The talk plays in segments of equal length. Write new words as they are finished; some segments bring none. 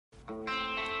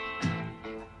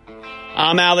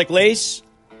I'm Alec Lace.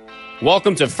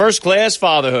 Welcome to First Class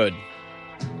Fatherhood.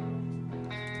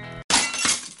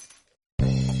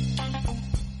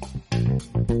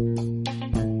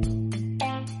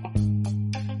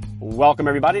 Welcome,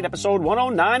 everybody, to episode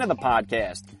 109 of the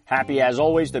podcast. Happy, as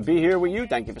always, to be here with you.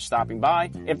 Thank you for stopping by.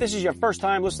 If this is your first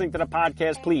time listening to the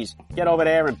podcast, please get over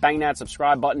there and bang that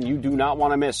subscribe button. You do not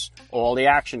want to miss all the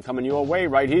action coming your way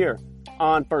right here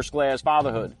on First Class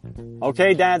Fatherhood.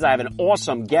 Okay, dads, I have an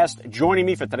awesome guest joining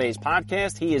me for today's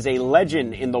podcast. He is a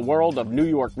legend in the world of New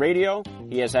York radio.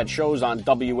 He has had shows on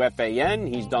WFAN.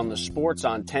 He's done the sports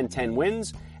on 1010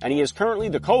 Wins. And he is currently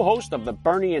the co-host of the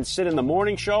Bernie and Sid in the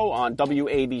Morning Show on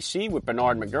WABC with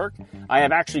Bernard McGuirk. I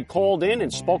have actually called in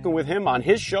and spoken with him on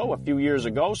his show a few years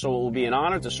ago, so it will be an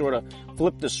honor to sort of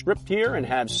flip the script here and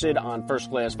have Sid on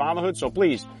First Class Fatherhood. So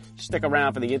please stick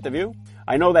around for the interview.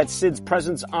 I know that Sid's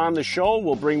presence on the show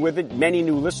will bring with it many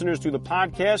new listeners to the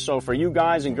podcast, so for you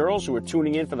guys and girls who are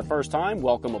tuning in for the first time,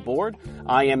 welcome aboard.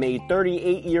 I am a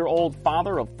 38-year-old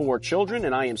father of 4 children,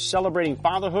 and I am celebrating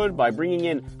fatherhood by bringing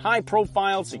in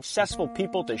high-profile, successful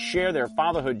people to share their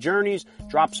fatherhood journeys,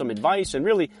 drop some advice, and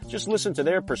really just listen to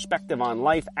their perspective on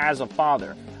life as a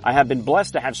father. I have been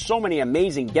blessed to have so many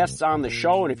amazing guests on the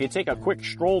show, and if you take a quick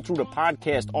stroll through the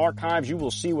podcast archives, you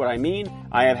will see what I mean.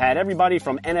 I have had everybody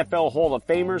from NFL Hall of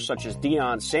Famers such as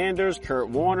Deion Sanders, Kurt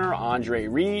Warner, Andre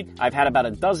Reed. I've had about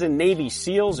a dozen Navy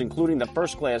SEALs, including the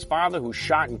first-class father who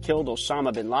shot and killed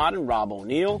Osama bin Laden, Rob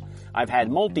O'Neill. I've had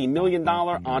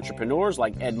multi-million-dollar entrepreneurs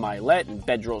like Ed Milet and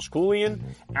Bedros Keuilian,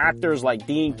 actors like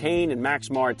Dean Cain and Max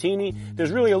Martini.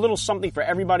 There's really a little something for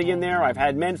everybody in there. I've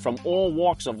had men from all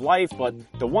walks of life, but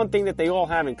the one thing that they all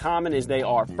have in common is they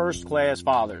are first-class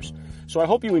fathers. So I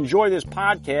hope you enjoy this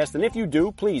podcast, and if you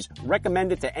do, please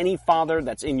recommend it to any father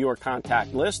that's in your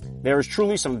contact list. There is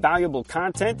truly some valuable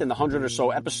content in the 100 or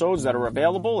so episodes that are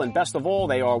available, and best of all,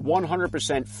 they are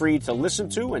 100% free to listen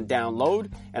to and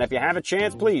download. And if you have a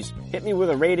chance, please hit me with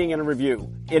a rating and a review.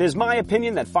 It is my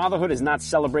opinion that fatherhood is not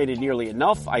celebrated nearly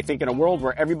enough. I think in a world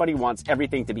where everybody wants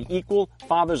everything to be equal,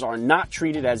 fathers are not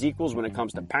treated as equals when it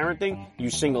comes to parenting. You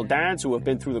single dads who have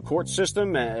been through the court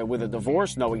system with a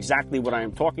divorce know exactly what I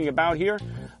am talking about here.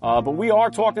 But we are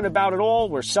talking about it all.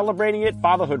 We're celebrating it.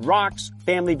 Fatherhood rocks.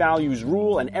 Family values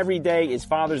rule. And every day is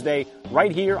Father's Day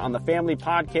right here on the Family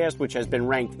Podcast, which has been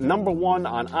ranked #1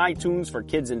 on iTunes for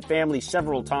kids and family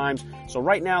several times. So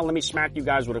right now, let me smack you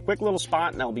guys with a quick little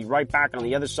spot, and I'll be right back on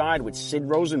the other side with Sid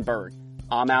Rosenberg.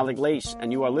 I'm Alec Lace,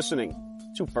 and you are listening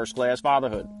to First Class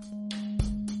Fatherhood.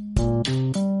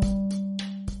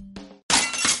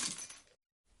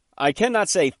 I cannot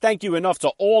say thank you enough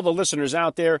to all the listeners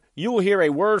out there. You will hear a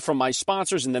word from my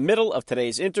sponsors in the middle of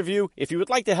today's interview. If you would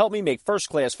like to help me make First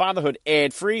Class Fatherhood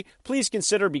ad-free, please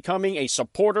consider becoming a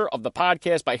supporter of the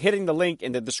podcast by hitting the link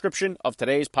in the description of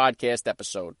today's podcast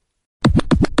episode.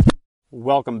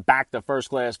 Welcome back to First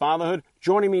Class Fatherhood.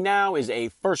 Joining me now is a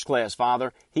first-class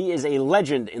father. He is a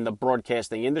legend in the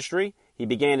broadcasting industry. He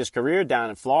began his career down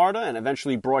in Florida and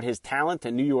eventually brought his talent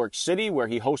to New York City, where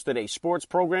he hosted a sports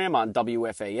program on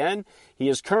WFAN. He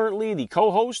is currently the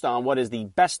co-host on what is the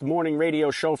best morning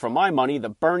radio show for my money, the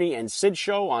Bernie and Sid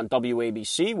Show on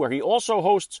WABC, where he also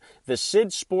hosts the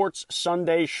Sid Sports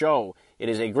Sunday Show. It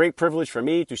is a great privilege for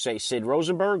me to say, Sid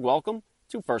Rosenberg, welcome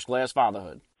to First Class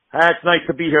Fatherhood. It's nice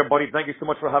to be here, buddy. Thank you so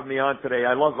much for having me on today.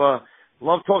 I love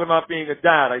talking about being a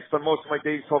dad. I spend most of my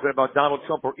days talking about Donald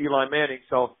Trump or Eli Manning,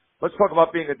 so let's talk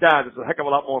about being a dad. It's a heck of a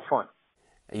lot more fun.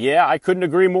 Yeah, I couldn't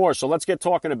agree more, so let's get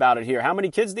talking about it here. How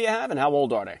many kids do you have, and how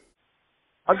old are they?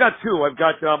 I've got 2. I've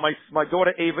got my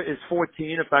daughter Ava is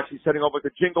 14. In fact, she's setting over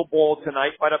the Jingle Ball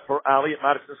tonight, right up for Alley at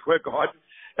Madison Square Garden.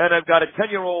 And I've got a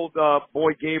 10-year-old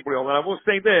boy, Gabriel. And I will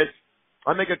say this,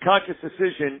 I make a conscious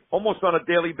decision almost on a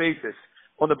daily basis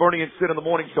on the Bernie and Sid in the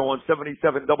Morning Show on 77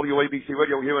 WABC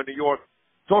Radio here in New York,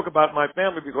 talk about my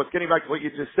family, because getting back to what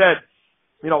you just said,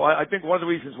 you know, I think one of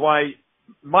the reasons why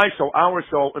my show, our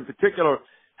show in particular,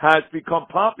 has become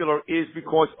popular is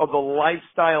because of the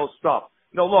lifestyle stuff.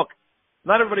 You know, look,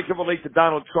 not everybody can relate to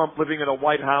Donald Trump living in a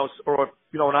White House or,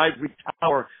 you know, an ivory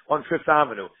tower on Fifth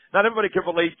Avenue. Not everybody can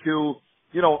relate to,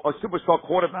 you know, a superstar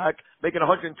quarterback making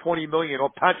 $120 million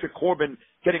or Patrick Corbin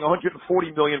getting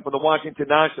 $140 million for the Washington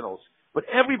Nationals. But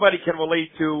everybody can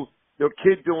relate to their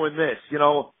kid doing this, you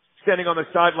know, standing on the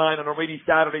sideline on a rainy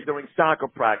Saturday during soccer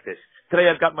practice.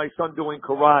 Today I've got my son doing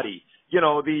karate. You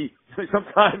know,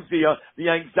 sometimes the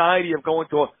anxiety of going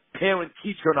to a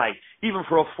parent-teacher night, even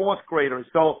for a 4th grader.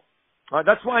 So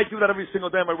that's why I do that every single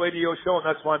day on my radio show, and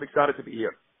that's why I'm excited to be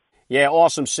here. Yeah,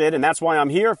 awesome, Sid, and that's why I'm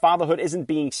here. Fatherhood isn't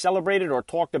being celebrated or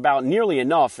talked about nearly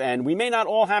enough, and we may not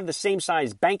all have the same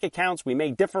size bank accounts. We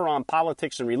may differ on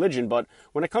politics and religion, but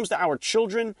when it comes to our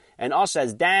children and us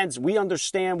as dads, we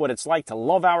understand what it's like to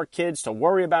love our kids, to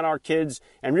worry about our kids,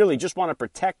 and really just want to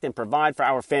protect and provide for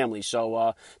our families.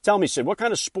 So tell me, Sid, what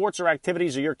kind of sports or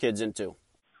activities are your kids into?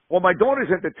 Well, my daughter's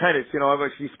into tennis. You know,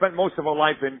 she spent most of her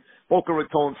life in Boca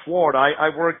Raton, Florida. I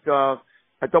worked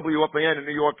at WFAN in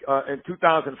New York in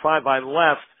 2005. I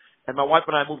left, and my wife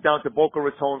and I moved down to Boca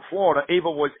Raton, Florida.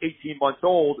 Ava was 18 months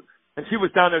old, and she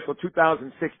was down there until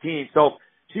 2016. So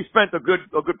she spent a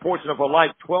good portion of her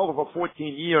life, 12 of her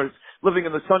 14 years, living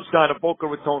in the sunshine of Boca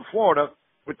Raton, Florida.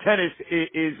 Where tennis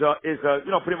is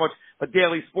you know, pretty much a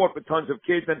daily sport for tons of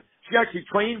kids. And she actually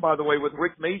trained, by the way, with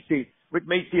Rick Macy. Rick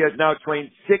Macy has now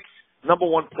trained 6 number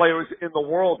 1 players in the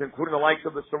world, including the likes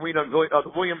of the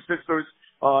the Williams sisters,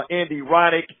 Andy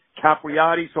Roddick,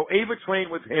 Capriati. So Ava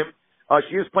trained with him.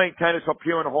 She is playing tennis up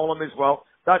here in Harlem as well.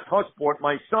 That's her sport.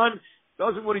 My son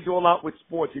doesn't really do a lot with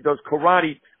sports. He does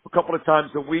karate a couple of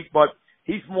times a week, but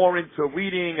he's more into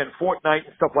reading and Fortnite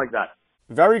and stuff like that.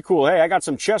 Very cool. Hey, I got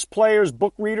some chess players,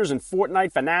 book readers, and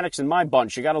Fortnite fanatics in my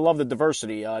bunch. You got to love the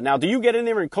diversity. Now, do you get in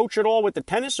there and coach at all with the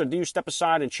tennis, or do you step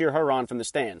aside and cheer her on from the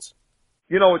stands?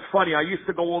 You know, it's funny. I used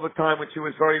to go all the time when she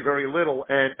was very, very little,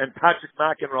 and Patrick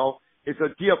McEnroe is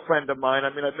a dear friend of mine.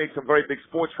 I mean, I've made some very big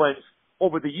sports friends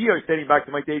over the years, dating back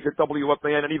to my days at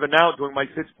WFAN, and even now doing my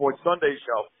Sid Sports Sunday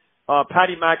show.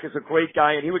 Patty Mac is a great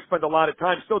guy, and he would spend a lot of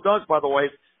time, still does, by the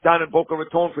way, down in Boca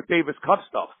Raton for Davis Cup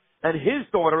stuff. And his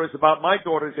daughter is about my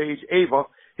daughter's age, Ava.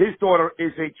 His daughter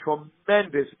is a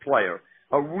tremendous player,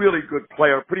 a really good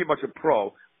player, pretty much a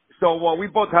pro. So we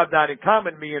both have that in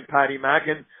common, me and Patty Mac.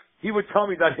 And he would tell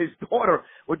me that his daughter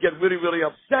would get really, really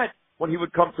upset when he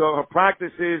would come to her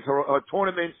practices, her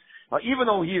tournaments. Even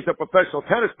though he is a professional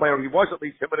tennis player, he was, at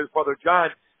least him and his brother John,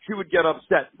 she would get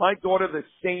upset. My daughter, the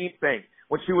same thing.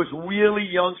 When she was really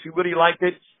young, she really liked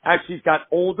it. As she's got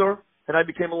older, and I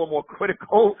became a little more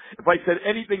critical. If I said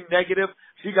anything negative,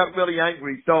 she got really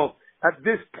angry. So at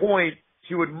this point,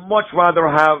 she would much rather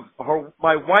have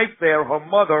my wife there, her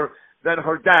mother, than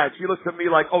her dad. She looks at me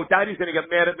like, oh, Daddy's going to get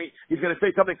mad at me. He's going to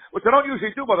say something, which I don't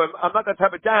usually do, mother. I'm not that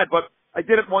type of dad, but I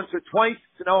did it once or twice,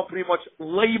 so now I'm pretty much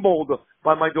labeled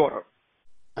by my daughter.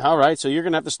 All right, so you're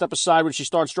going to have to step aside when she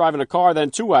starts driving a car then,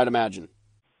 too, I'd imagine.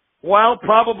 Well,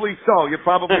 probably so. You're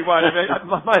probably right. I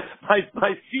mean,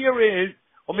 my fear is,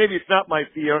 or maybe it's not my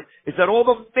fear, is that all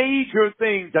the major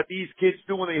things that these kids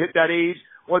do when they hit that age,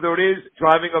 whether it is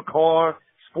driving a car,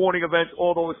 sporting events,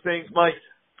 all those things,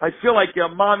 I feel like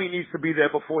mommy needs to be there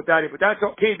before daddy, but that's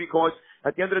okay because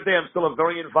at the end of the day, I'm still a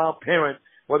very involved parent,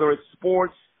 whether it's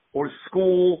sports or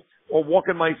school or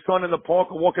walking my son in the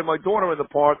park or walking my daughter in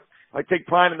the park. I take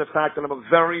pride in the fact that I'm a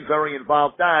very, very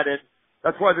involved dad, and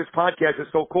that's why this podcast is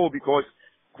so cool because,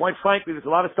 quite frankly, there's a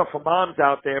lot of stuff for moms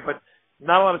out there, but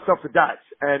not a lot of stuff for dads.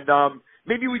 And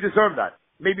maybe we deserve that.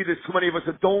 Maybe there's too many of us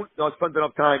that don't spend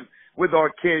enough time with our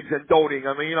kids and doting.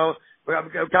 I mean,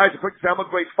 guys are quick to say, I'm a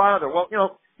great father. Well,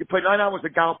 you play 9 hours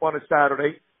of golf on a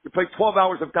Saturday. You play 12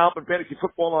 hours of golf and fantasy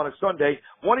football on a Sunday.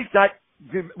 What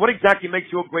exactly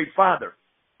makes you a great father?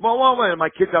 Well, my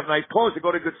kids have nice clothes. They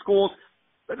go to good schools.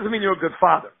 That doesn't mean you're a good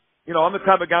father. I'm the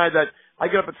type of guy that I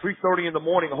get up at 3:30 in the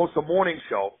morning, host a morning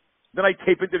show. Then I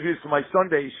tape interviews for my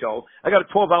Sunday show. I got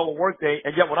a 12-hour workday,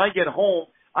 and yet when I get home,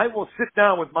 I will sit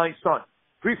down with my son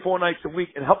 3-4 nights a week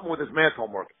and help him with his math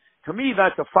homework. To me,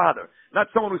 that's a father, not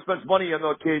someone who spends money on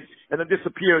their kids and then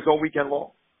disappears all weekend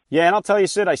long. Yeah, and I'll tell you,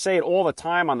 Sid, I say it all the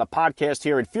time on the podcast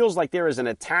here. It feels like there is an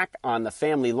attack on the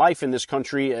family life in this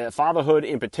country, fatherhood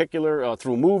in particular,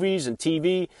 through movies and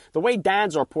TV. The way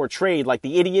dads are portrayed, like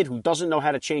the idiot who doesn't know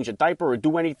how to change a diaper or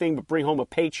do anything but bring home a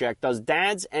paycheck, does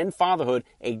dads and fatherhood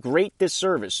a great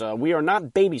disservice. We are not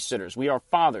babysitters. We are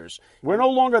fathers. We're no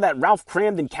longer that Ralph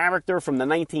Cramden character from the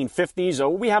 1950s.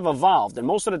 We have evolved, and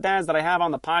most of the dads that I have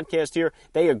on the podcast here,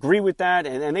 they agree with that,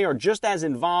 and they are just as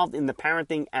involved in the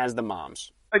parenting as the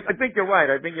moms. I think you're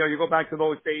right. I think, you go back to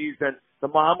those days and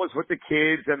the mom was with the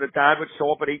kids and the dad would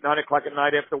show up at 8, 9 o'clock at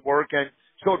night after work and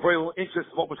showed very little interest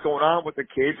in what was going on with the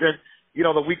kids. And,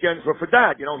 the weekends were for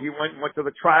dad. He went to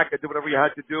the track and did whatever he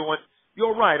had to do. And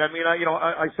you're right. I mean,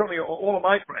 I certainly, all of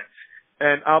my friends,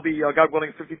 and I'll be, God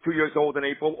willing, 52 years old in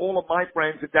April, all of my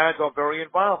friends and dads are very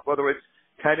involved, whether it's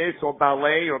tennis or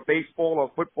ballet or baseball or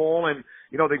football. And,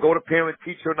 they go to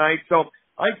parent-teacher night. So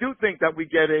I do think that we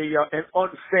get an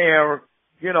unfair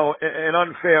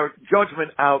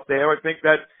judgment out there. I think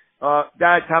that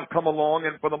dads have come along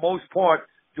and for the most part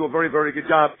do a very, very good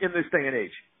job in this day and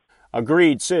age.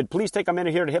 Agreed. Sid, please take a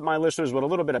minute here to hit my listeners with a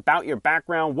little bit about your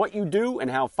background, what you do,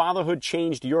 and how fatherhood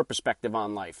changed your perspective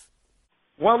on life.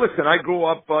 Well, listen, I grew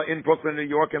up in Brooklyn, New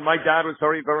York, and my dad was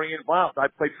very, very involved. I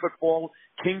played football,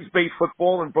 Kings Bay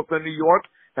football in Brooklyn, New York,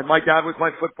 and my dad was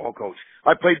my football coach.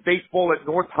 I played baseball at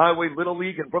North Highway Little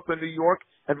League in Brooklyn, New York,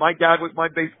 and my dad was my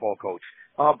baseball coach.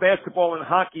 Basketball and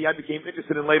hockey I became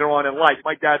interested in later on in life.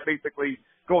 My dad basically,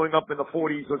 growing up in the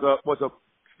 40s, was a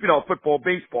football,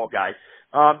 baseball guy.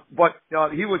 But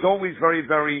he was always very,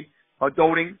 very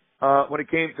doting when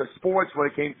it came to sports, when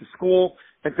it came to school.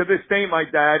 And to this day, my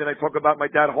dad, and I talk about my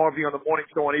dad Harvey on the morning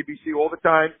show on ABC all the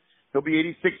time. He'll be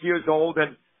 86 years old,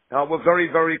 and we're very,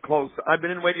 very close. I've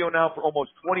been in radio now for almost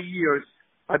 20 years.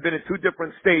 I've been in 2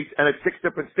 different states and at 6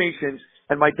 different stations,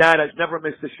 and my dad has never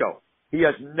missed a show. He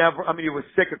has never, he was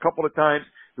sick a couple of times.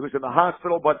 He was in the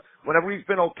hospital, but whenever he's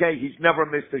been okay, he's never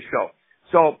missed a show.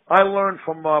 So I learned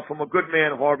from a good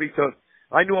man, Harvey,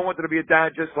 I knew I wanted to be a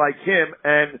dad just like him,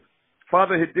 and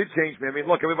fatherhood did change me. I mean,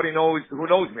 look, everybody knows, who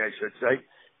knows me, I should say.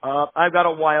 I've got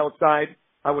a wild side.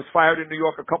 I was fired in New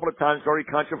York a couple of times, very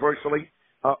controversially.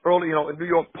 Early, in New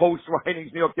York Post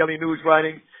writings, New York Daily News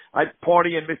writings. I'd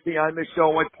party and miss the Imus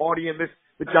show. I'd party and miss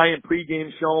the Giant pregame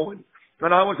show.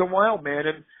 And I was a wild man.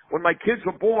 And when my kids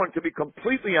were born, to be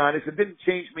completely honest, it didn't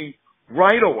change me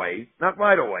right away. Not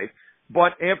right away.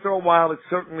 But after a while, it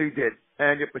certainly did.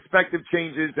 And your perspective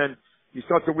changes, and you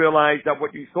start to realize that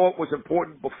what you thought was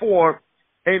important before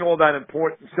ain't all that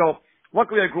important. So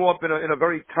luckily I grew up in a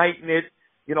very tight-knit,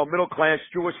 middle-class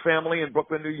Jewish family in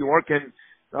Brooklyn, New York. And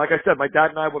like I said, my dad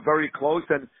and I were very close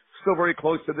and still very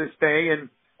close to this day. And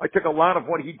I took a lot of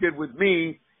what he did with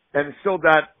me and instilled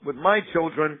that with my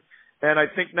children. And I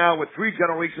think now with 3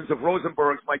 generations of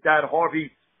Rosenbergs, my dad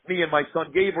Harvey, me and my son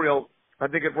Gabriel, I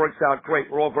think it works out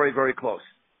great. We're all very, very close.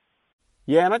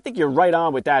 Yeah, and I think you're right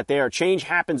on with that there. Change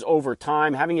happens over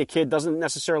time. Having a kid doesn't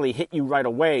necessarily hit you right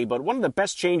away, but one of the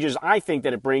best changes I think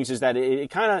that it brings is that it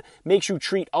kind of makes you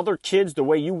treat other kids the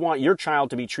way you want your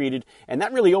child to be treated, and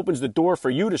that really opens the door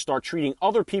for you to start treating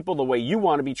other people the way you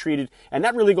want to be treated, and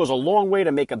that really goes a long way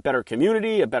to make a better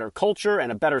community, a better culture,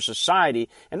 and a better society.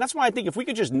 And that's why I think if we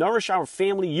could just nourish our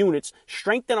family units,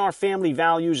 strengthen our family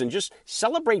values, and just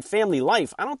celebrate family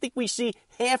life, I don't think we see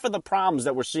half of the problems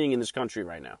that we're seeing in this country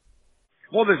right now.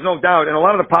 Well, there's no doubt. And a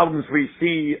lot of the problems we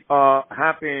see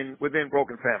happen within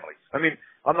broken families. I mean,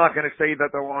 I'm not going to say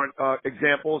that there aren't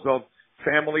examples of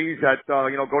families that,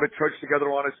 go to church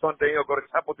together on a Sunday or go to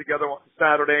temple together on a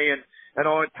Saturday and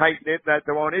aren't tight-knit, that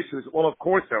there aren't issues. Well, of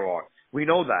course there are. We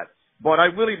know that. But I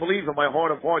really believe in my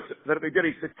heart of hearts that if they did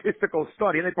a statistical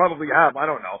study, and they probably have, I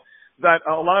don't know, that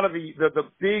a lot of the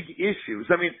big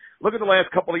issues, I mean, look at the last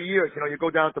couple of years. You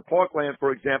go down to Parkland,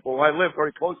 for example, where I live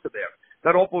very close to there.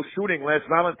 That awful shooting last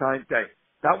Valentine's Day.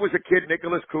 That was a kid,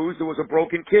 Nicholas Cruz, who was a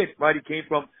broken kid, right? He came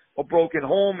from a broken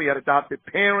home. He had adopted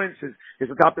parents, his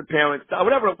adopted parents,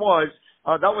 whatever it was.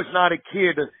 That was not a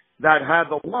kid that had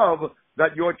the love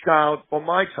that your child or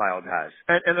my child has.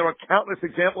 And there are countless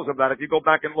examples of that. If you go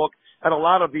back and look at a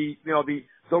lot of the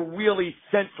really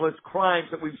senseless crimes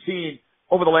that we've seen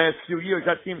over the last few years,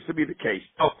 that seems to be the case.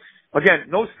 So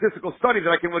again, no statistical study that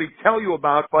I can really tell you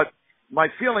about, but my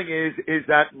feeling is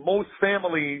that most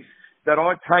families that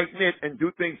are tight-knit and do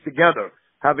things together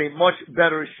have a much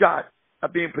better shot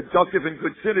at being productive and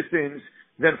good citizens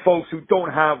than folks who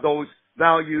don't have those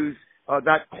values,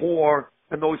 that core,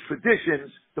 and those traditions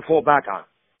to fall back on.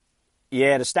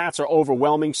 Yeah, the stats are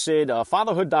overwhelming, Sid.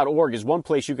 Fatherhood.org is one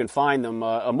place you can find them.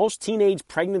 Most teenage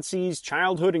pregnancies,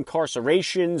 childhood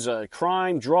incarcerations,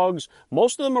 crime, drugs,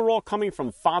 most of them are all coming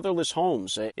from fatherless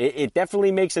homes. It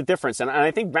definitely makes a difference. And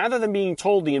I think rather than being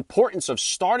told the importance of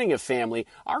starting a family,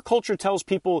 our culture tells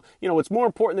people, it's more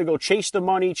important to go chase the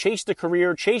money, chase the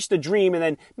career, chase the dream, and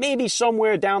then maybe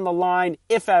somewhere down the line,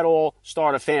 if at all,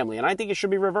 start a family. And I think it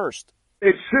should be reversed.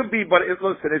 It should be, but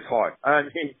listen, it's hard. I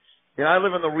mean, I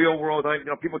live in the real world.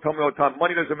 People tell me all the time,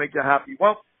 money doesn't make you happy.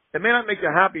 Well, it may not make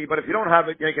you happy, but if you don't have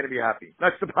it, you ain't going to be happy.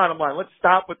 That's the bottom line. Let's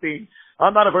stop with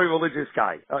I'm not a very religious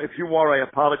guy. If you are, I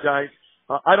apologize.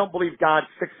 I don't believe God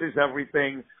fixes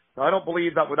everything. I don't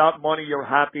believe that without money you're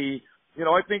happy.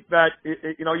 I think that,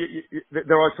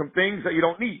 there are some things that you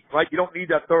don't need, right? You don't need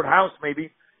that third house maybe.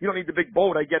 You don't need the big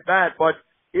boat. I get that. But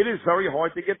it is very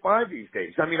hard to get by these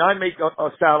days. I mean, I make a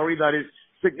salary that is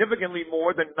significantly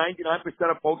more than 99%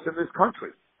 of folks in this country.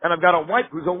 And I've got a wife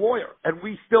who's a lawyer, and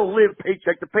we still live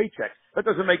paycheck to paycheck. That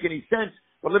doesn't make any sense.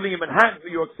 But living in Manhattan, New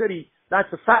York City,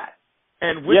 that's a fact.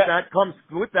 And with that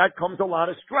comes a lot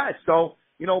of stress. So,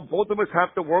 both of us have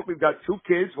to work. We've got 2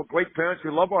 kids. We're great parents. We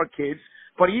love our kids.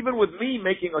 But even with me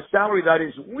making a salary that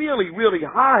is really, really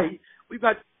high,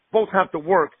 both have to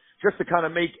work. just to kind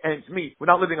of make ends meet. We're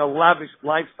not living a lavish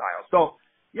lifestyle. So,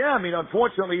 yeah, I mean,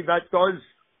 unfortunately, that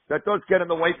does get in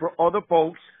the way for other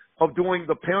folks of doing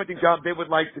the parenting job they would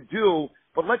like to do.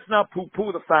 But let's not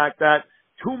poo-poo the fact that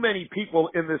too many people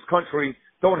in this country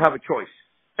don't have a choice.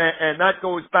 And that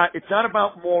goes back. It's not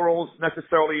about morals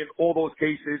necessarily in all those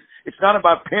cases. It's not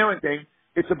about parenting.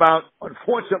 It's about,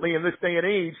 unfortunately, in this day and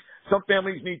age, some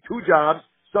families need 2 jobs,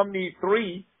 some need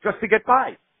 3 just to get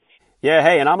by. Yeah,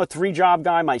 hey, and I'm a 3-job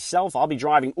guy myself. I'll be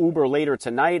driving Uber later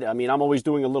tonight. I mean, I'm always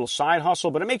doing a little side hustle,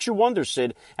 but it makes you wonder,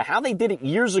 Sid, how they did it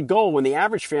years ago when the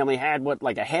average family had,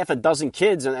 like a half a dozen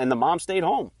kids and the mom stayed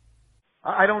home.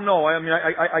 I don't know. I mean,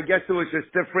 I guess it was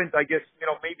just different. I guess,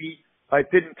 maybe it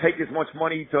didn't take as much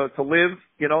money to live,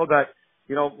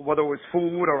 whether it was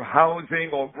food or housing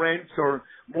or rents or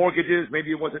mortgages,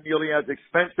 maybe it wasn't nearly as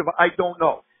expensive. I don't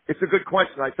know. It's a good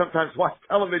question. I sometimes watch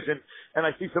television and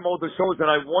I see some older shows and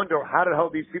I wonder how the hell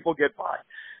these people get by.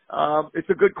 It's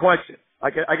a good question. I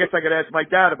guess I could ask my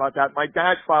dad about that. My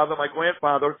dad's father, my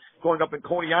grandfather, growing up in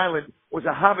Coney Island, was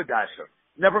a haberdasher.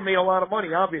 Never made a lot of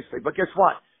money, obviously, but guess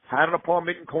what? Had an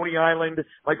apartment in Coney Island.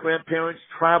 My grandparents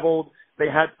traveled. They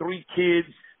had 3 kids.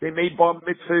 They made bar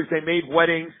mitzvahs. They made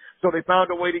weddings. So they found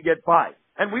a way to get by.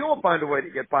 And we all find a way to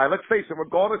get by. Let's face it,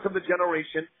 regardless of the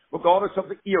generation, regardless of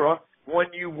the era, when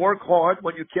you work hard,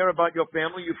 when you care about your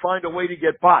family, you find a way to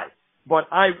get by. But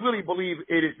I really believe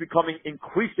it is becoming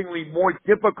increasingly more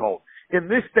difficult in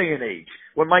this day and age,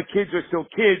 when my kids are still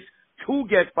kids, to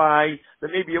get by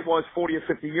than maybe it was 40 or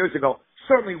 50 years ago,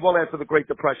 certainly well after the Great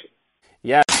Depression.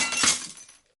 Yeah.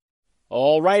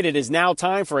 All right, it is now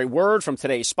time for a word from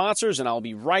today's sponsors, and I'll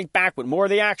be right back with more of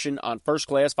the action on First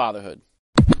Class Fatherhood.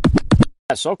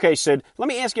 Yes, okay, Sid, let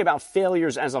me ask you about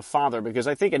failures as a father, because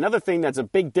I think another thing that's a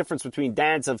big difference between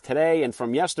dads of today and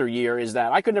from yesteryear is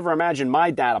that I could never imagine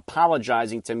my dad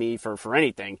apologizing to me for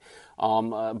anything.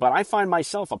 But I find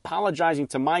myself apologizing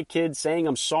to my kids, saying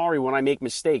I'm sorry when I make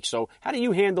mistakes. So how do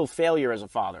you handle failure as a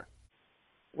father?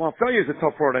 Well, failure is a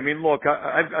tough word. I mean, look,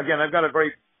 I've got a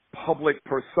very public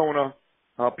persona.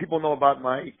 People know about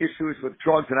my issues with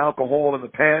drugs and alcohol in the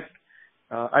past.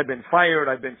 I've been fired.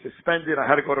 I've been suspended. I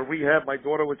had to go to rehab. My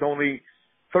daughter was only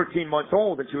 13 months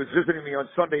old, and she was visiting me on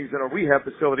Sundays in a rehab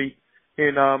facility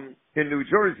in New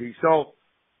Jersey. So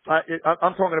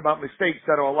I'm talking about mistakes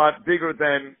that are a lot bigger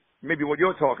than maybe what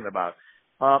you're talking about.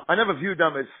 I never viewed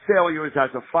them as failures as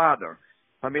a father.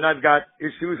 I mean, I've got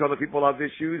issues. Other people have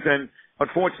issues, and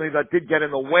unfortunately, that did get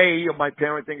in the way of my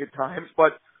parenting at times.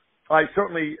 But I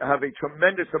certainly have a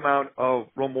tremendous amount of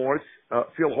remorse,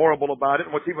 feel horrible about it.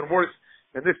 And what's even worse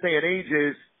in this day and age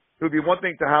is it would be one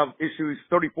thing to have issues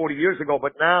 30, 40 years ago,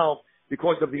 but now,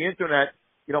 because of the internet,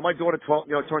 my daughter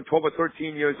turned 12 or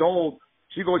 13 years old.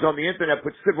 She goes on the internet,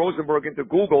 puts Sid Rosenberg into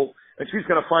Google, and she's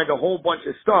going to find a whole bunch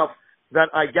of stuff that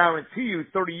I guarantee you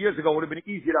 30 years ago would have been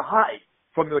easy to hide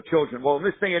from your children. Well, in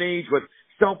this day and age with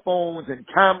cell phones and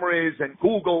cameras and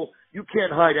Google, you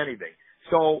can't hide anything.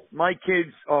 So my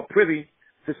kids are privy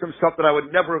to some stuff that I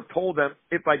would never have told them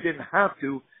if I didn't have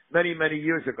to many, many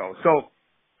years ago. So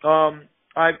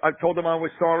I've told them I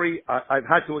was sorry. I've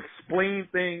had to explain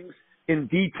things in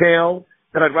detail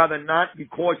that I'd rather not,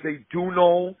 because they do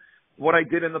know what I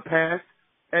did in the past,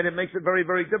 and it makes it very,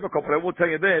 very difficult. But I will tell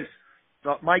you this,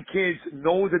 my kids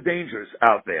know the dangers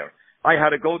out there. I had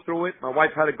to go through it. My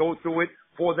wife had to go through it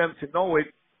for them to know it,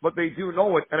 but they do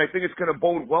know it, and I think it's going to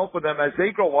bode well for them as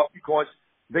they grow up, because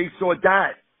they saw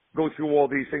dad go through all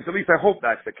these things. At least I hope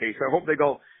that's the case. I hope they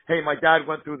go, hey, my dad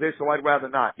went through this, so I'd rather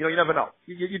not. You never know.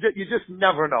 You just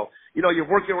never know. You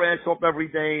work your ass off every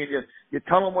day, and you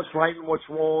tell them what's right and what's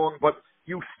wrong, but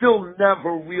you still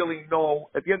never really know.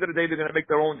 At the end of the day, they're going to make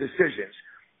their own decisions.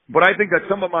 But I think that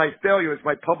some of my failures,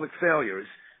 my public failures,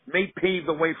 may pave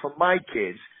the way for my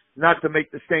kids not to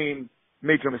make the same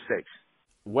major mistakes.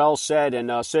 Well said.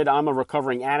 And Sid, I'm a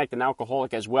recovering addict and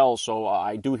alcoholic as well, so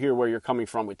I do hear where you're coming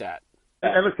from with that.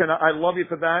 And listen, I love you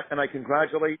for that, and I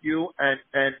congratulate you.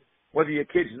 And whether your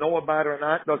kids know about it or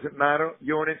not doesn't matter.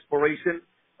 You're an inspiration,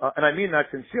 and I mean that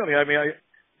sincerely. I mean,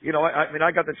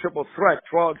 I got the triple threat: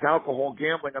 drugs, alcohol,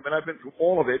 gambling. I mean, I've been through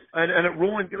all of it, and it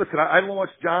ruined. Listen, I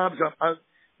lost jobs.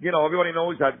 Everybody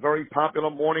knows that very popular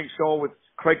morning show with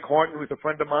Craig Carton, who's a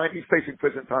friend of mine. He's facing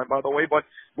prison time, by the way. But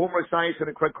Boomer Esiason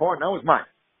and Craig Carton, that was mine.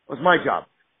 It was my job,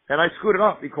 and I screwed it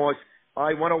up because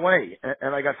I went away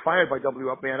and I got fired by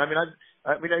WFAN. I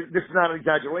mean, this is not an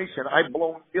exaggeration. I've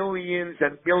blown millions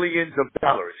and millions of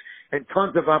dollars and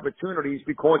tons of opportunities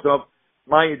because of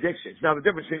my addictions. Now, the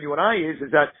difference between you and I is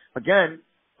that, again,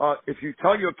 if you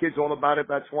tell your kids all about it,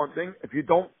 that's one thing. If you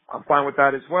don't, I'm fine with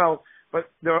that as well. But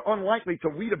they're unlikely to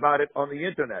read about it on the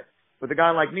internet. With a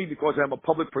guy like me, because I'm a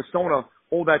public persona,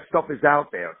 all that stuff is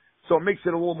out there. So it makes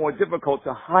it a little more difficult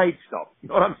to hide stuff. You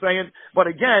know what I'm saying? But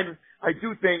again, I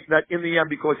do think that in the end,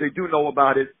 because they do know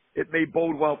about it, it may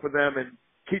bode well for them and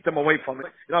keep them away from it.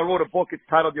 You know, I wrote a book. It's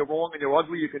titled "You're Wrong and You're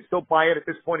Ugly." You can still buy it at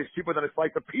this point. It's cheaper than a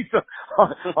slice of pizza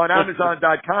on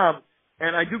Amazon.com.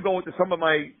 And I do go into some of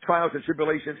my trials and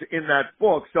tribulations in that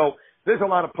book. So there's a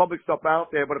lot of public stuff out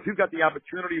there. But if you've got the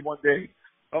opportunity one day,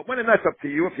 and that's up to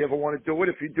you if you ever want to do it,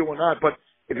 if you do or not. But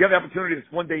if you have the opportunity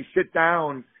to one day sit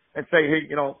down and say, hey,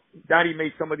 you know, Daddy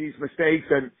made some of these mistakes,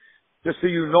 and just so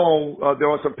you know, there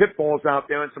are some pitfalls out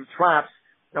there and some traps.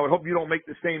 I would hope you don't make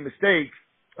the same mistake.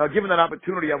 Given that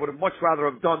opportunity, I would have much rather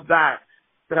have done that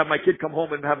than have my kid come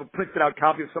home and have a printed out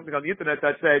copy of something on the internet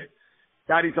that said,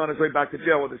 Daddy's on his way back to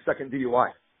jail with his second DUI.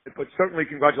 But certainly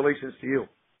congratulations to you.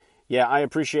 Yeah, I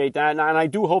appreciate that. And I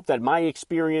do hope that my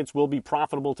experience will be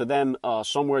profitable to them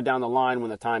somewhere down the line when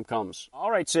the time comes.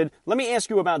 All right, Sid, let me ask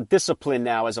you about discipline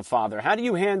now as a father. How do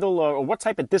you handle, or what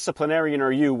type of disciplinarian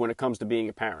are you when it comes to being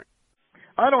a parent?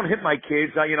 I don't hit my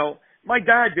kids. My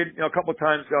dad did, a couple of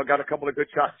times, got a couple of good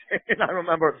shots. And I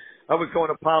remember I was going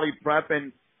to poly prep,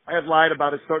 and I had lied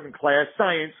about a certain class,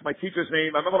 science. My teacher's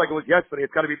name, I remember like it was yesterday.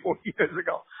 It's got to be 4 years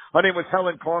ago. Her name was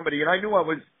Helen Carmody, and I knew I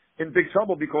was in big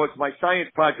trouble because my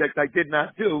science project I did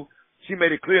not do. She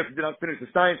made it clear if you did not finish the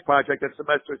science project at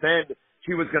semester's end,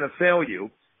 she was going to fail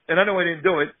you. And I know I didn't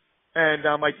do it. And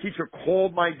my teacher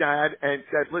called my dad and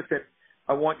said, listen,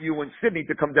 I want you and Sydney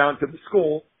to come down to the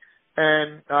school.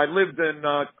 And I lived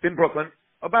in Brooklyn,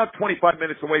 about 25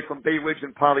 minutes away from Bay Ridge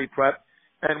and Poly Prep.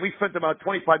 And we spent about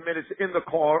 25 minutes in the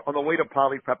car on the way to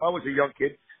Poly Prep. I was a young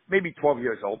kid, maybe 12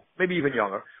 years old, maybe even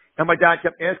younger. And my dad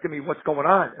kept asking me, what's going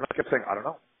on? And I kept saying, I don't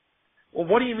know. Well,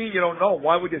 what do you mean you don't know?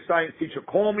 Why would your science teacher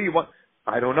call me? What?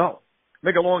 I don't know.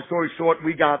 Make a long story short,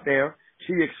 we got there.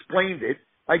 She explained it.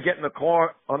 I get in the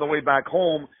car on the way back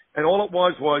home, and all it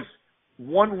was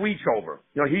one reach over.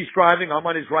 He's driving. I'm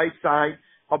on his right side.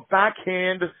 A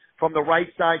backhand from the right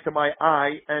side to my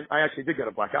eye, and I actually did get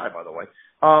a black eye, by the way.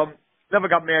 Never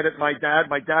got mad at my dad.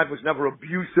 My dad was never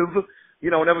abusive.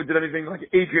 Never did anything like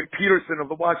Adrian Peterson of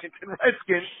the Washington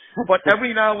Redskins. But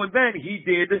every now and then he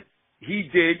did, he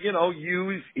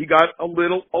got a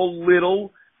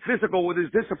little physical with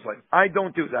his discipline. I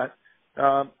don't do that.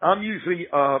 I'm usually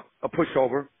a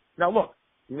pushover. Now look,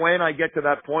 when I get to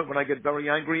that point, when I get very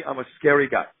angry, I'm a scary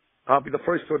guy. I'll be the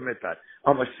first to admit that.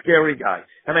 I'm a scary guy.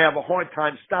 And I have a hard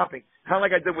time stopping. Kind of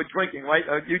like I did with drinking, right?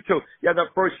 You too. You had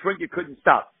that first drink, you couldn't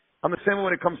stop. I'm the same way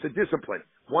when it comes to discipline.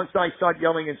 Once I start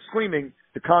yelling and screaming,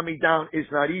 to calm me down is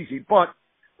not easy. But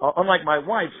unlike my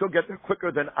wife, she'll get there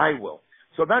quicker than I will.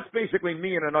 So that's basically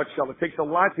me in a nutshell. It takes a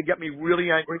lot to get me really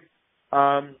angry.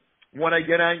 When I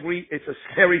get angry, it's a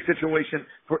scary situation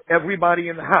for everybody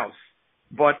in the house.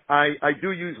 But I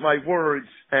do use my words,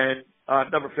 and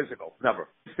never physical, never.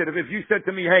 If you said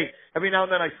to me, hey, every now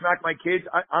and then I smack my kids,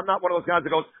 I'm not one of those guys that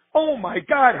goes, oh my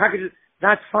God, how could you?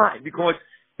 That's fine, because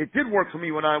it did work for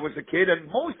me when I was a kid, and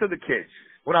most of the kids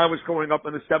when I was growing up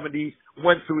in the 70s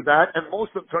went through that, and most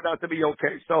of them turned out to be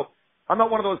okay. So I'm not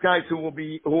one of those guys who will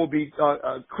be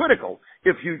critical.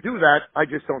 If you do that, I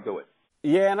just don't do it.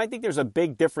 Yeah, and I think there's a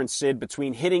big difference, Sid,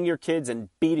 between hitting your kids and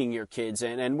beating your kids.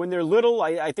 And when they're little,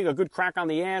 I think a good crack on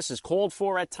the ass is called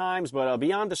for at times, but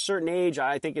beyond a certain age,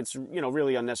 I think it's,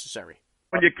 really unnecessary.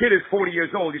 When your kid is 40 years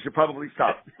old, you should probably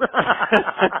stop.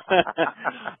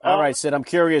 All right, Sid, I'm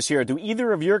curious here. Do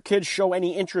either of your kids show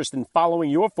any interest in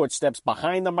following your footsteps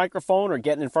behind the microphone or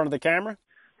getting in front of the camera?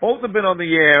 Both have been on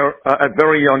the air at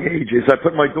very young ages. I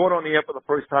put my daughter on the air for the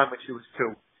first time when she was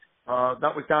 2.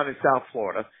 That was down in South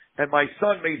Florida. And my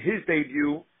son made his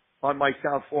debut on my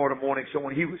South Florida morning show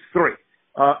when he was 3.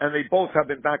 And they both have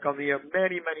been back on the air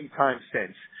many, many times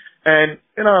since. And,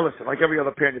 listen, like every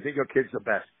other parent, you think your kids are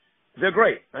best. They're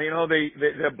great.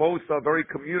 They're both very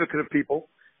communicative people.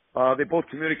 They both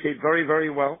communicate very, very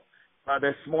well.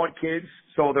 They're smart kids,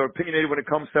 so they're opinionated when it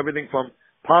comes to everything from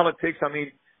politics.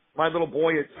 My little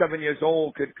boy at 7 years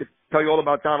old could tell you all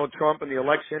about Donald Trump and the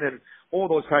election and all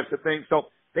those types of things.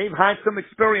 So they've had some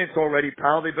experience already,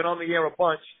 pal. They've been on the air a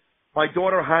bunch. My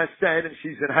daughter has said, and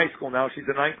she's in high school now, she's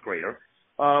a 9th grader,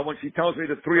 when she tells me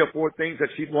the 3 or 4 things that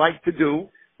she'd like to do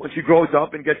when she grows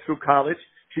up and gets through college,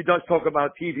 she does talk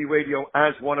about TV, radio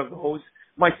as one of those.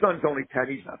 My son's only 10.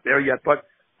 He's not there yet, but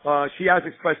she has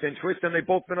expressed interest, and they've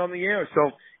both been on the air.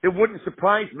 So it wouldn't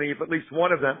surprise me if at least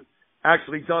one of them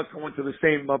actually does go into the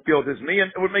same field as me.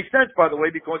 And it would make sense, by the way,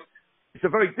 because it's a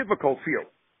very difficult field.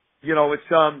 It's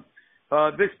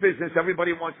this business,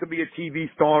 everybody wants to be a TV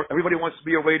star. Everybody wants to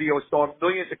be a radio star.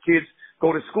 Millions of kids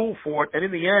go to school for it. And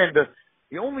in the end,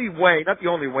 the only way, not the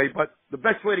only way, but the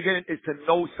best way to get in is to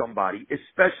know somebody,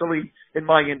 especially in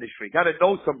my industry. Got to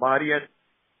know somebody, and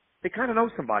they kind of know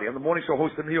somebody. I'm the morning show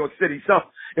host in New York City, so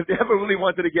if they ever really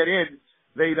wanted to get in,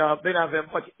 they'd have a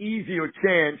much easier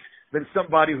chance than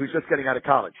somebody who's just getting out of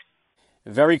college.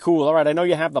 Very cool. All right, I know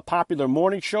you have the popular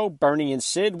morning show, Bernie and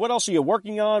Sid. What else are you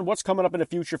working on? What's coming up in the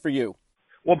future for you?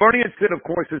 Well, Bernie and Sid, of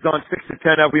course, is on 6 to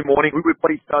 10 every morning. We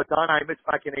replaced Don Imus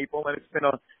back in April, and it's been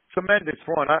a tremendous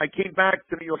run. I came back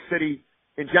to New York City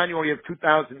in January of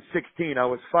 2016. I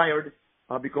was fired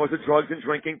because of drugs and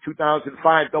drinking. 2005,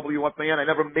 WFAN. I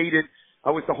never made it. I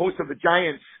was the host of the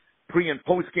Giants pre- and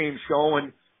post-game show,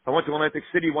 and I went to Atlantic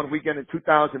City one weekend in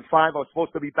 2005. I was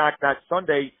supposed to be back that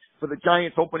Sunday for the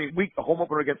Giants opening week, the home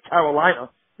opener against Carolina.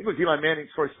 I think it was Eli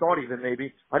Manning's first start even, maybe.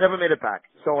 I never made it back,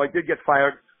 so I did get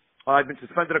fired. I've been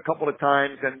suspended a couple of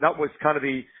times, and that was kind of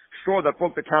the straw that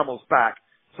broke the camel's back.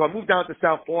 So I moved down to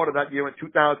South Florida that year in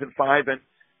 2005, and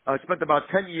spent about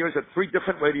 10 years at 3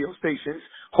 different radio stations,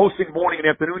 hosting morning and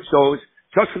afternoon shows,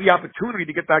 just for the opportunity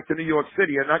to get back to New York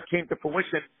City. And that came to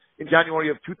fruition in January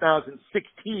of 2016,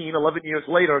 11 years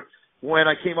later, when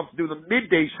I came up to do the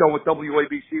midday show with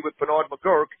WABC with Bernard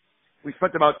McGuirk. We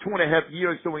spent about 2.5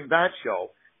 years doing that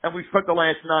show, and we spent the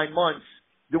last 9 months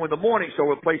doing the morning show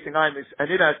replacing Imus, and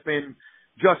it has been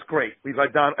just great. We've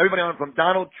had everybody on from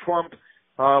Donald Trump,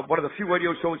 one of the few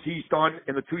radio shows he's done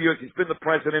in the 2 years he's been the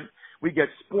president. We get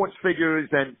sports figures,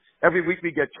 and every week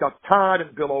we get Chuck Todd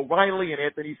and Bill O'Reilly and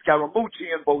Anthony Scaramucci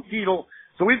and Bo Dietl.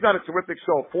 So we've got a terrific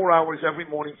show, 4 hours every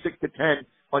morning, 6 to 10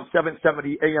 on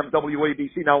 770 AM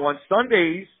WABC. Now on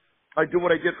Sundays, I do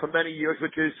what I did for many years,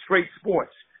 which is straight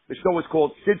sports. The show is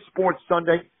called Sid Sports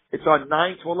Sunday. It's on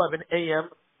 9 to 11 AM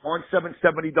on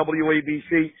 770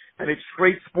 WABC, and it's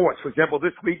straight sports. For example,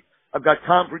 this week, I've got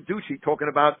Tom Verducci talking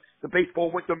about the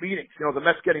baseball winter meetings. You know, the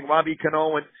Mets getting Robbie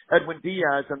Cano and Edwin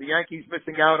Diaz, and the Yankees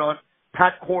missing out on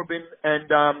Pat Corbin and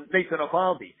Nathan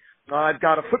Eovaldi. I've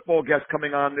got a football guest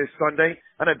coming on this Sunday,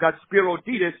 and I've got Spiro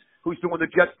Ditas, who's doing the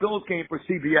Jets-Bills game for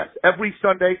CBS. Every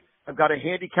Sunday, I've got a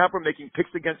handicapper making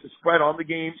picks against the spread on the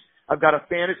games. I've got a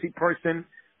fantasy person.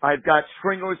 I've got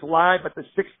stringers live at the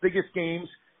 6 biggest games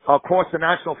across the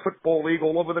National Football League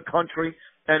all over the country.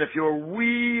 And if you're a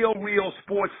real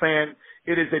sports fan,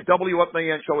 it is a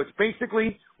WFAN show. It's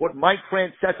basically what Mike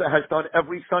Francesa has done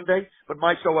every Sunday, but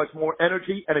my show has more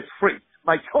energy and it's free.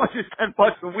 My charge is $10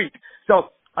 a week. So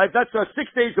that's 6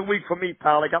 days a week for me,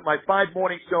 pal. I got my 5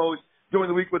 morning shows during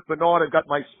the week with Bernard. I've got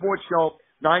my sports show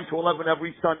 9 to 11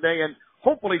 every Sunday, and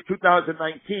hopefully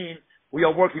 2019 we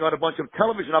are working on a bunch of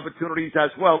television opportunities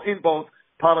as well in both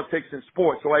politics and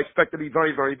sports. So I expect to be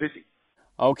very, very busy.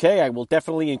 Okay, I will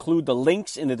definitely include the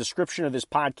links in the description of this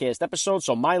podcast episode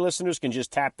so my listeners can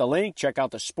just tap the link, check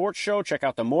out the sports show, check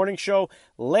out the morning show.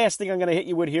 Last thing I'm going to hit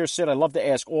you with here, Sid, I love to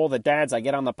ask all the dads I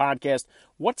get on the podcast,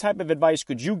 what type of advice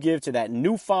could you give to that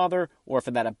new father or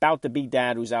for that about-to-be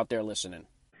dad who's out there listening?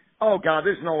 Oh, God,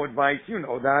 there's no advice. You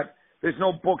know that. There's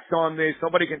no books on this.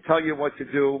 Nobody can tell you what to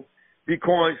do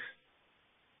because,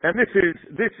 and this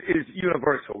is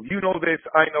universal. You know this.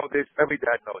 I know this. Every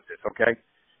dad knows this, okay?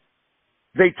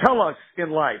 They tell us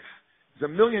in life,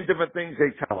 there's a million different things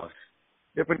they tell us,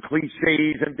 different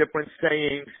cliches and different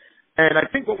sayings. And I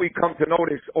think what we come to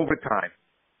notice over time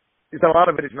is that a lot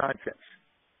of it is nonsense.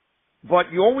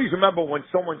 But you always remember when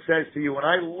someone says to you, and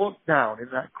I looked down in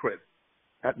that crib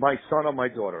at my son or my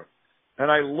daughter,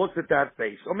 and I looked at that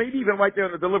face, or maybe even right there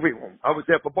in the delivery room. I was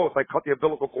there for both. I cut the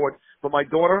umbilical cord for my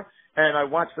daughter, and I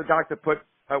watched the doctor put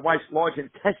my wife's large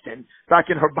intestine back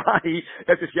in her body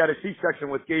after she had a C-section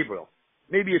with Gabriel.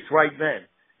 Maybe it's right then.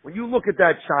 When you look at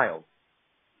that child,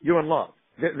 you're in love.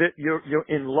 You're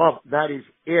in love. That is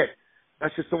it.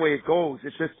 That's just the way it goes.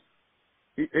 It's just,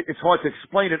 it's hard to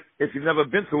explain it if you've never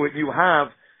been through it. You have,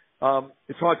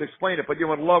 it's hard to explain it, but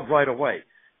you're in love right away.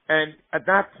 And at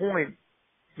that point,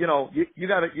 you know, you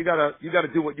gotta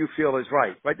do what you feel is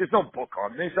right. There's no book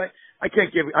on this. I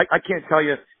can't tell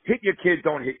you, hit your kid,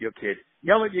 don't hit your kid.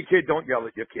 Yell at your kid, don't yell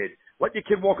at your kid. Let your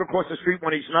kid walk across the street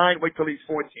when he's 9, wait till he's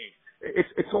 14.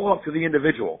 It's all up to the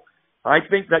individual. I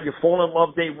think that you fall in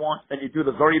love day one and you do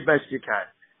the very best you can.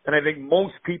 And I think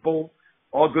most people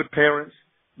are good parents.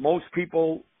 Most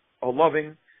people are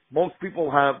loving. Most people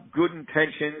have good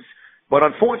intentions. But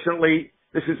unfortunately,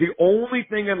 this is the only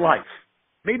thing in life,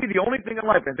 maybe the only thing in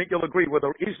life, I think you'll agree, where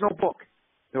there is no book.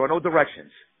 There are no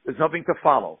directions. There's nothing to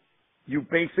follow. You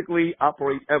basically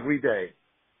operate every day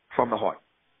from the heart.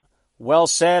 Well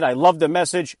said. I love the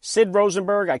message. Sid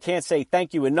Rosenberg, I can't say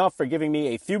thank you enough for giving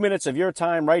me a few minutes of your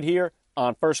time right here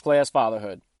on First Class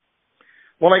Fatherhood.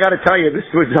 Well, I got to tell you,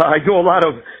 I do a lot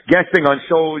of guesting on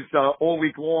shows all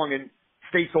week long, and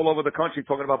states all over the country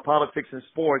talking about politics and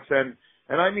sports. And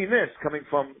I mean this, coming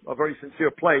from a very sincere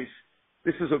place.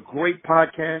 This is a great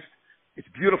podcast. It's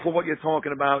beautiful what you're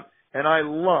talking about, and I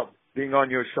love being on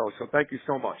your show. So thank you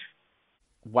so much.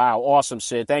 Wow, awesome,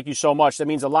 Sid. Thank you so much. That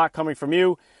means a lot coming from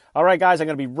you. All right, guys, I'm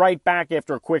going to be right back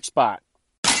after a quick spot.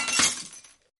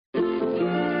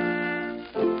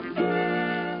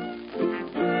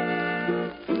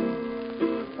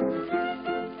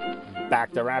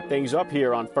 Back to wrap things up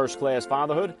here on First Class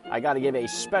Fatherhood. I got to give a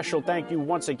special thank you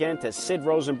once again to Sid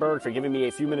Rosenberg for giving me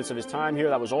a few minutes of his time here.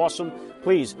 That was awesome.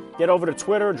 Please get over to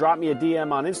Twitter, drop me a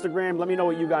DM on Instagram. Let me know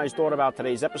what you guys thought about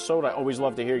today's episode. I always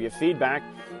love to hear your feedback.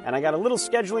 And I got a little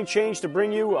scheduling change to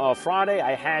bring you. Friday,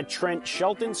 I had Trent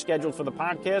Shelton scheduled for the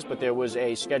podcast, but there was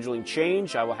a scheduling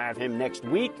change. I will have him next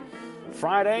week.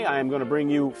 Friday, I am going to bring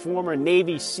you former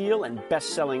Navy SEAL and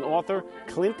best-selling author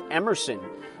Clint Emerson.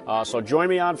 So join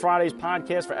me on Friday's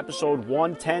podcast for episode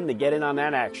 110 to get in on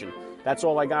that action. That's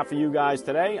all I got for you guys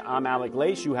today. I'm Alec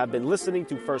Lace. You have been listening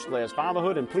to First Class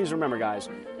Fatherhood. And please remember, guys,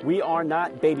 we are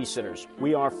not babysitters.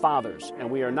 We are fathers. And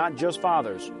we are not just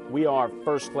fathers. We are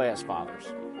first-class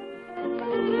fathers.